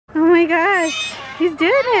my gosh, he's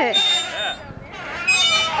doing it.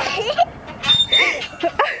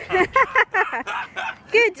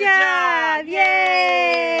 Good job!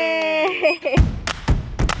 Yay!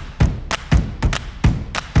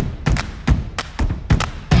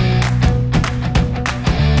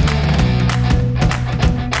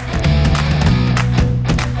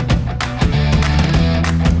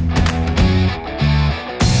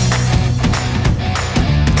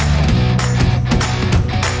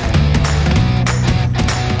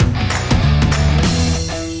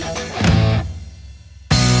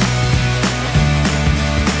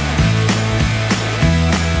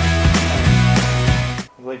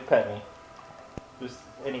 Like, pet me. Just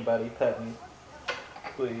anybody pet me.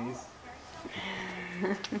 Please.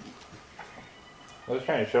 I was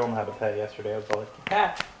trying to show him how to pet yesterday. I was like,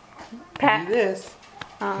 pat. Pat. Do this.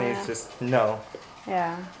 And he's just, no.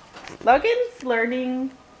 Yeah. Logan's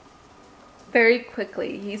learning very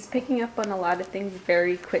quickly. He's picking up on a lot of things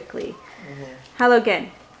very quickly. Hi, Logan.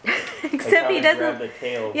 Except he doesn't.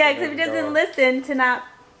 Yeah, except he doesn't listen to not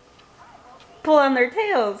pull on their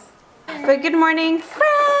tails. But good morning,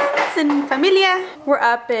 friends and familia. We're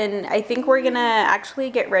up and I think we're gonna actually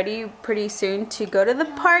get ready pretty soon to go to the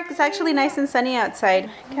park. It's actually nice and sunny outside.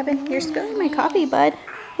 Kevin, you're spilling my coffee, bud.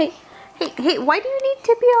 Hey, why do you need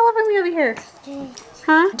to be all over me over here?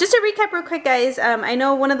 Huh? Just to recap real quick, guys. I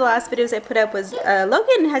know one of the last videos I put up was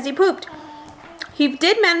Logan, has he pooped? He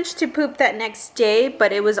did manage to poop that next day,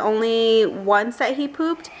 but it was only once that he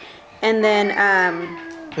pooped. And then,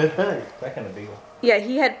 that kind of beagle. yeah,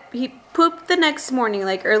 he pooped the next morning,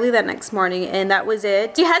 like early that next morning, and that was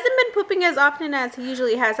it. He hasn't been pooping as often as he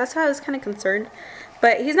usually has. That's why I was kind of concerned.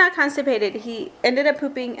 But he's not constipated. He ended up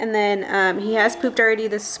pooping, and then he has pooped already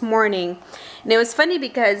this morning. And it was funny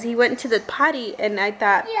because he went to the potty, and I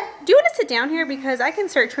thought, do you want to sit down here? Because I can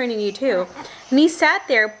start training you too. And he sat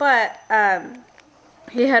there, but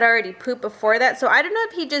he had already pooped before that. So I don't know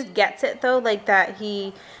if he just gets it, though, like that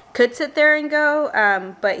he could sit there and go,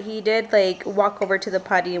 but he did like walk over to the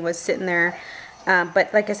potty and was sitting there,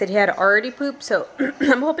 but like I said, he had already pooped, so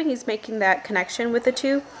I'm hoping he's making that connection with the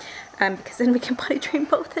two, because then we can potty train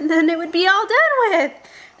both and then it would be all done with.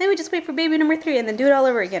 Then we just wait for baby number 3 and then do it all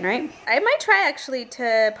over again, right? I might try actually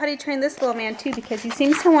to potty train this little man too, because he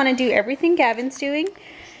seems to want to do everything Gavin's doing.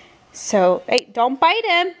 So hey, don't bite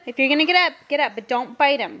him. If you're gonna get up, but don't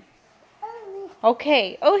bite him.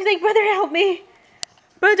 Okay. Oh, he's like, brother, help me.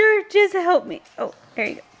 Brother, just help me. Oh, there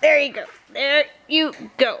you go. There you go. There you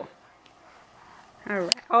go. All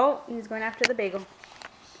right. Oh, he's going after the bagel.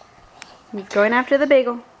 He's going after the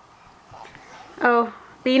bagel. Oh,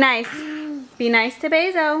 be nice. Be nice to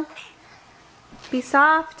Bezo. Be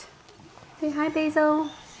soft. Say hi,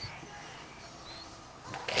 Bezo.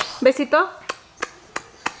 Besito.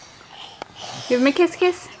 Give him a kiss,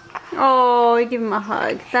 kiss. Oh, give him a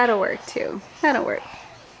hug. That'll work too. That'll work.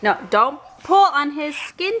 No, don't pull on his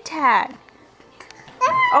skin tag.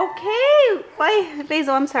 Okay. Bye,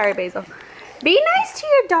 Basil. I'm sorry, Basil. Be nice to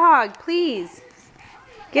your dog, please.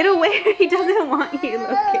 Get away. He doesn't want you.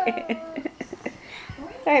 Okay.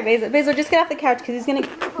 Sorry, Basil. Basil, just get off the couch because he's gonna.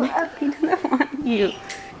 He doesn't want you.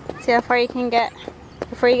 See how far you can get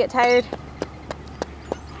before you get tired.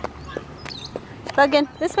 Logan,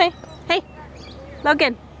 this way. Hey,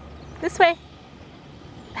 Logan, this way.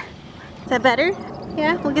 Is that better?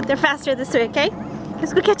 Yeah, we'll get there faster this way, okay?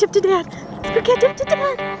 Let's go catch up to Dad. Let's go catch up to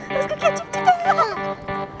Dad. Let's go catch up to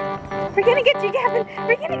Dad. We're gonna get you, Gavin.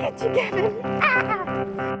 We're gonna get you, Gavin. Ah!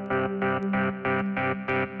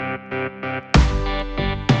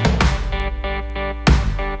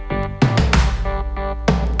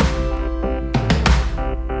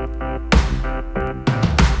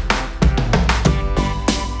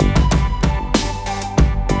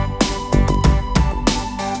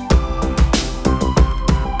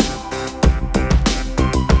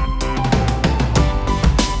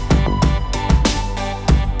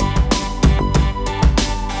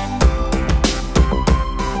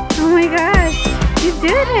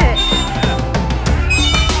 Did it!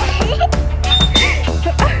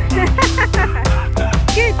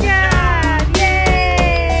 Good job!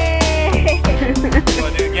 Yay! You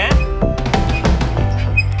want to do it again?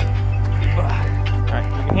 Alright,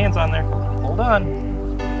 keep your hands on there. Hold on.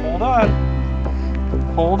 Hold on.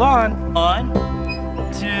 Hold on. 1,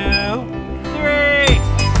 2, 3.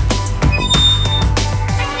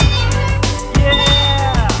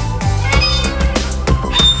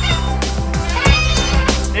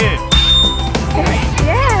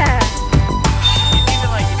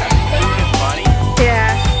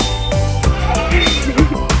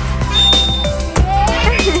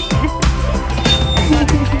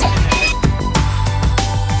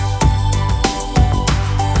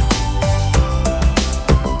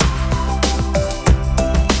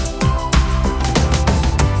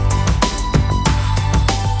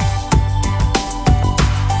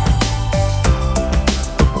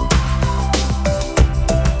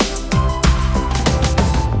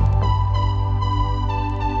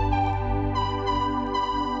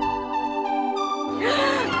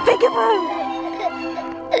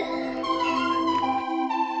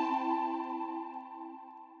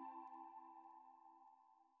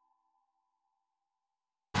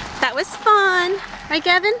 That was fun. Right,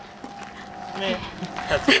 Gavin? Meh.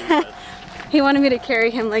 That's what he said. He wanted me to carry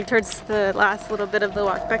him like towards the last little bit of the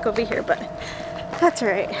walk back over here, but that's all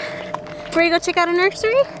right. Ready to go check out a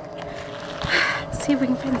nursery? Let's see if we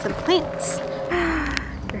can find some plants.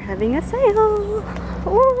 They're having a sale.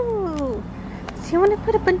 Ooh. So you want to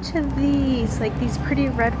put a bunch of these, like these pretty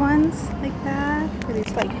red ones like that, or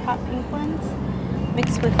these like hot pink ones,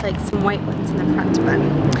 mixed with like some white ones in the front. But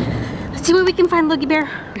let's see what we can find, Logie Bear.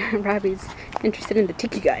 Robbie's interested in the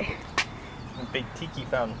tiki guy. A big tiki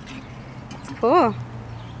fountain. Cool.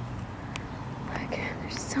 Look,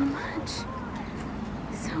 there's so much.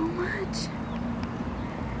 So much.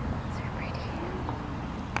 So pretty.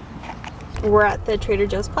 We're at the Trader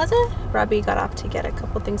Joe's Plaza. Robbie got off to get a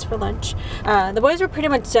couple things for lunch. The boys were pretty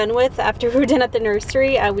much done with after we were done at the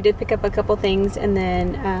nursery. We did pick up a couple things and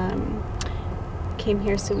then came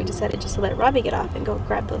here, so we decided just to let Robbie get off and go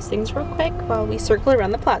grab those things real quick while we circle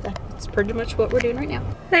around the plaza. It's pretty much what we're doing right now.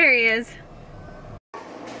 There he is. What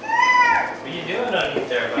are you doing underneath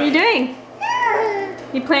there, buddy? What are you doing?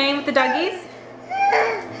 You playing with the doggies?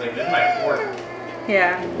 He's like, this is my fort.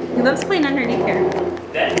 Yeah. He loves playing underneath here.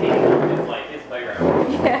 That thing is like his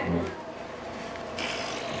playground. Yeah.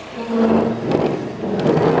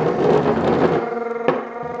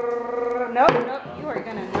 Nope, you are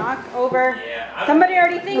gonna knock over. Yeah, Somebody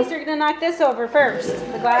already thinks you're gonna knock this over first.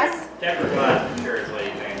 The glass? Tempered glass, I'm sure is what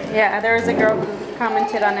he's saying. Yeah, there was a girl who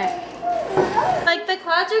commented on it. Like, the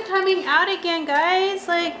clouds are coming out again, guys.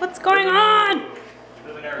 Like, what's going on?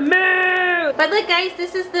 Moo! But look, guys,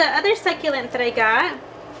 this is the other succulent that I got.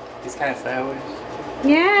 He's kind of stylish.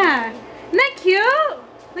 Yeah. Isn't that cute?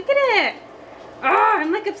 Look at it. Oh,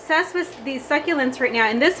 I'm like obsessed with these succulents right now.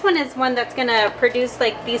 And this one is one that's gonna produce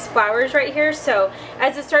like these flowers right here. So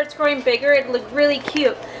as it starts growing bigger, it'll look really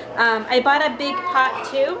cute. I bought a big pot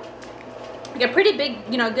too. Like a pretty big,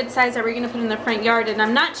 you know, good size that we're gonna put in the front yard. And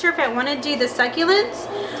I'm not sure if I wanna do the succulents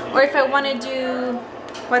or if I wanna do,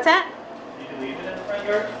 what's that? You can leave it in the front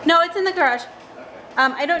yard? No, it's in the garage.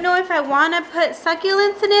 I don't know if I want to put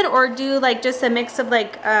succulents in it or do like just a mix of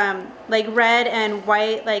like red and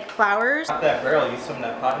white like flowers. Not that barrel, use some of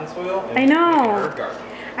that potting soil. And I know. make an herb garden.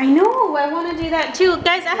 I know, I want to do that too.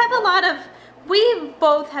 Guys, I have a lot of, we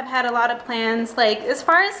both have had a lot of plans, like as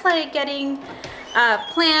far as like getting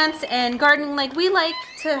plants and gardening. Like we like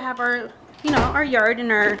to have our, you know, our yard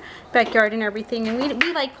and our backyard and everything, and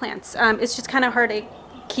we like plants. It's just kind of hard to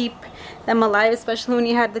keep them alive, especially when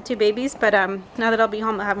you had the two babies. But now that I'll be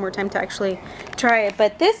home, I'll have more time to actually try it.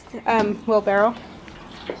 But this wheelbarrow,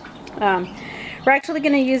 we're actually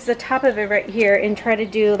going to use the top of it right here and try to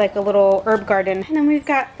do like a little herb garden. And then we've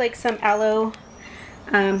got like some aloe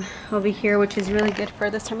over here, which is really good for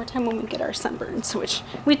the summertime when we get our sunburns, which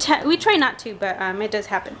we try not to, but it does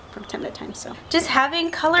happen from time to time. So just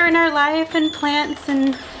having color in our life and plants,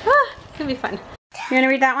 and it's gonna be fun. You want to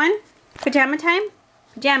read that one? Pajama time?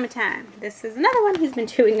 Pajama time. This is another one he's been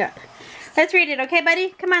chewing up. Let's read it, okay, buddy?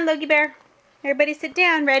 Come on, Logie Bear. Everybody sit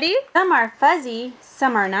down. Ready? Some are fuzzy,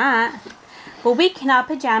 some are not. But we can all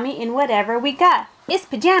pajama in whatever we got. It's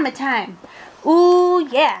pajama time. Ooh,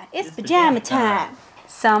 yeah, it's pajama time.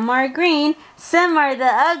 Some are green, some are the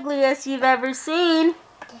ugliest you've ever seen.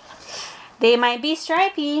 They might be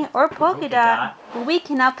stripy or polka dot, but we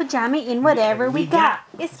can all pajama in whatever we got.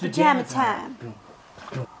 It's pajama time.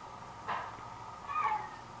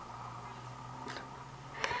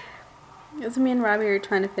 So me and Robbie are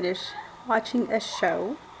trying to finish watching a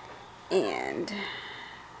show and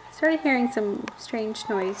started hearing some strange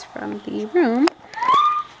noise from the room.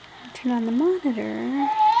 Turn on the monitor.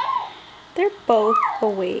 They're both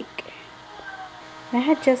awake. I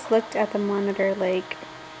had just looked at the monitor like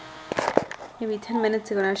maybe 10 minutes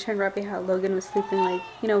ago, and I was showing Robbie how Logan was sleeping, like,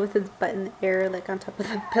 you know, with his butt in the air, like on top of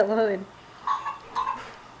the pillow, and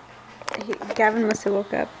Gavin must have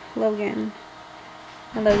woke up Logan.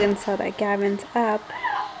 And Logan saw that Gavin's up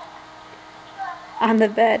on the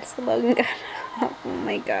bed, so Logan got up. Oh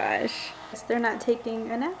my gosh. They're not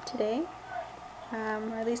taking a nap today,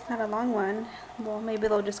 or at least not a long one. Well, maybe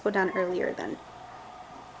they'll just go down earlier then.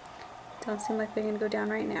 Don't seem like they're gonna go down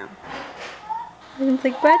right now. Logan's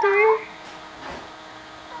like, butter.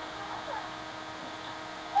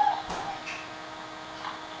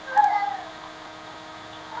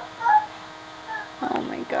 Oh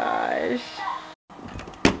my gosh.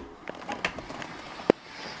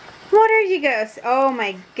 Well, there you go. Oh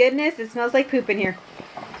my goodness, it smells like poop in here.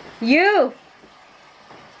 You!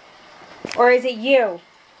 Or is it you?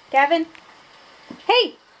 Gavin?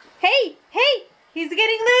 Hey! Hey! Hey! He's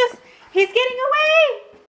getting loose! He's getting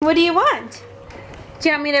away! What do you want? Do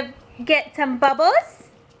you want me to get some bubbles?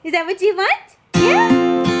 Is that what you want?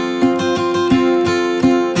 Yeah?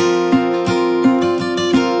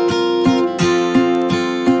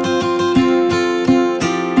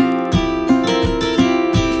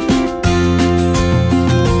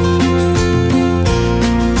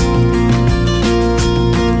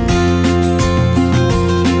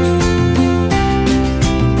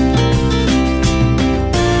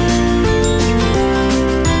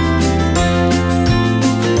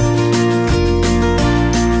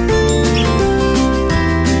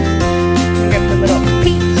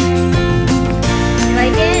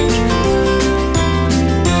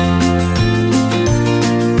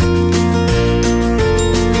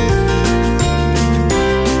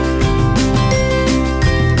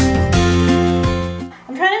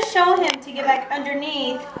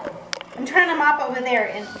 off over there,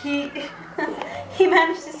 and he he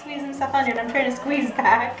managed to squeeze himself under, and I'm trying to squeeze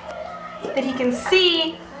back so that he can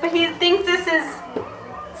see, but he thinks this is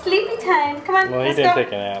sleepy time. Come on, Well, he let's didn't go.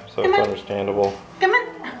 take a nap, so Come it's on. understandable. Come on.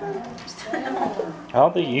 I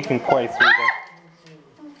don't think you can quite see them.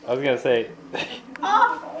 I was gonna say.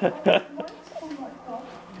 Oh.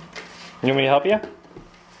 You want me to help you?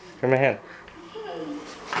 Give me a hand.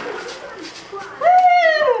 Woo!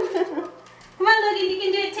 Come on, Logan, you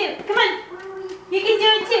can do it too. Come on. You can do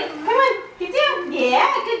it too. Come on. You do.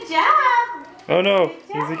 Yeah, good job. Oh no,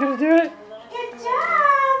 Good is he job. gonna do it? Good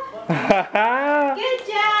job. Good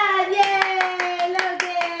job. Yay,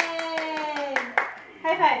 Logan.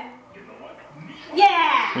 High five.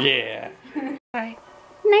 Yeah. Yeah. Night,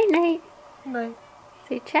 night. Night.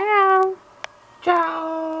 Say ciao.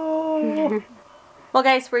 Ciao. Well,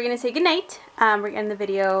 guys, we're gonna say goodnight. We're gonna end the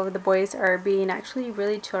video. The boys are being actually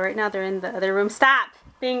really chill right now. They're in the other room. Stop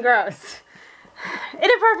being gross.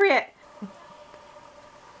 Inappropriate.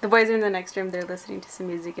 The boys are in the next room. They're listening to some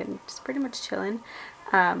music and just pretty much chilling.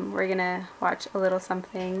 We're gonna watch a little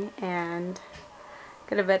something and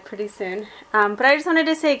go to bed pretty soon. But I just wanted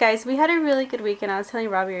to say, guys, we had a really good weekend. I was telling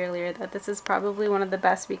Robbie earlier that this is probably one of the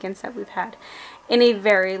best weekends that we've had in a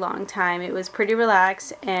very long time. It was pretty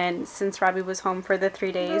relaxed, and since Robbie was home for the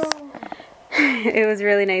 3 days, it was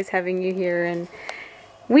really nice having you here, and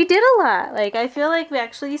we did a lot. Like, I feel like we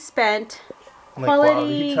actually spent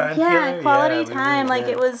quality time together? Quality time. Like,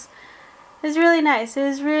 it was really nice. It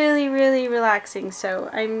was really, really relaxing. So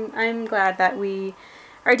I'm glad that we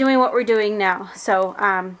are doing what we're doing now. So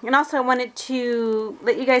and also I wanted to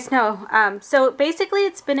let you guys know, so basically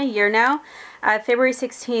it's been a year now. February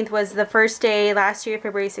 16th was the first day last year.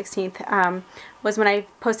 February 16th was when I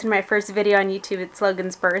posted my first video on YouTube. It's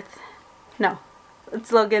Logan's birth. No,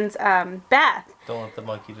 it's Logan's bath. Don't let the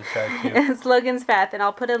monkey distract you. It's Logan's bath, and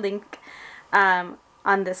I'll put a link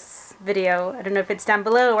on this video. I don't know if it's down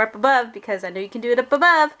below or up above, because I know you can do it up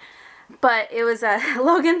above. But it was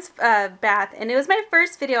Logan's bath, and it was my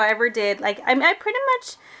first video I ever did. Like, I pretty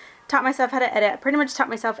much taught myself how to edit. I pretty much taught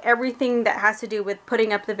myself everything that has to do with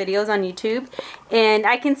putting up the videos on YouTube, and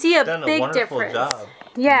I can see a big difference. Job.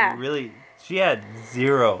 Yeah. Really, she had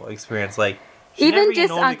zero experience. Like, she even never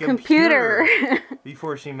just owned on a computer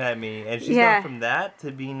before she met me, and she's Yeah. gone from that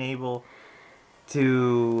to being able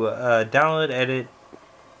to download, edit,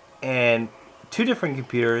 and 2 different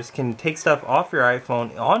computers, can take stuff off your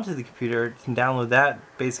iPhone onto the computer, can download that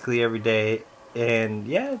basically every day, and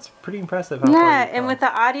yeah, it's pretty impressive how far Yeah, you've and come. with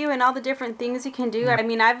the audio and all the different things you can do. I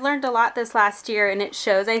mean, I've learned a lot this last year, and it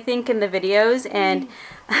shows, I think, in the videos. And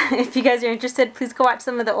if you guys are interested, please go watch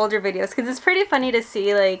some of the older videos, because it's pretty funny to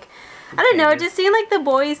see, like, I don't know, just seeing, like, the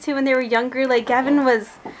boys, too, when they were younger. Like, Gavin was,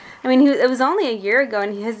 I mean, it was only a year ago,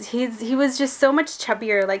 and he was just so much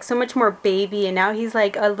chubbier, like, so much more baby, and now he's,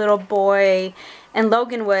 like, a little boy. And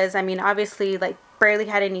Logan was, I mean, obviously, like, barely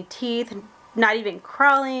had any teeth, not even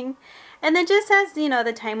crawling. And then just as, you know,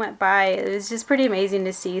 the time went by, it was just pretty amazing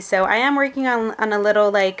to see. So I am working on a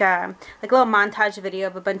little, like a little montage video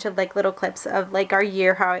of a bunch of, like, little clips of, like, our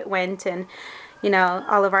year, how it went, and, you know,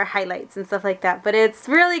 all of our highlights and stuff like that. But it's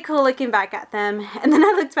really cool looking back at them. And then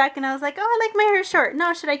I looked back and I was like, oh, I like my hair short.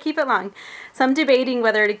 No, should I keep it long? So I'm debating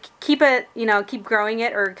whether to keep it, you know, keep growing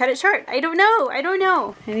it or cut it short. I don't know. I don't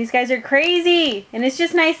know. And these guys are crazy. And it's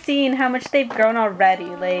just nice seeing how much they've grown already.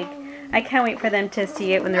 Like, I can't wait for them to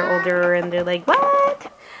see it when they're older and they're like,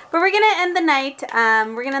 what? But we're going to end the night.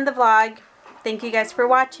 We're going to end the vlog. Thank you guys for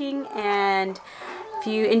watching, and if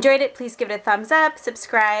you enjoyed it, please give it a thumbs up,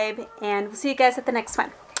 subscribe, and we'll see you guys at the next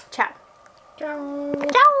one. Ciao. Ciao.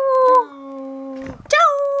 Ciao.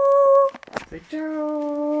 Ciao. Say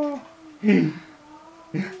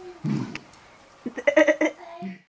ciao.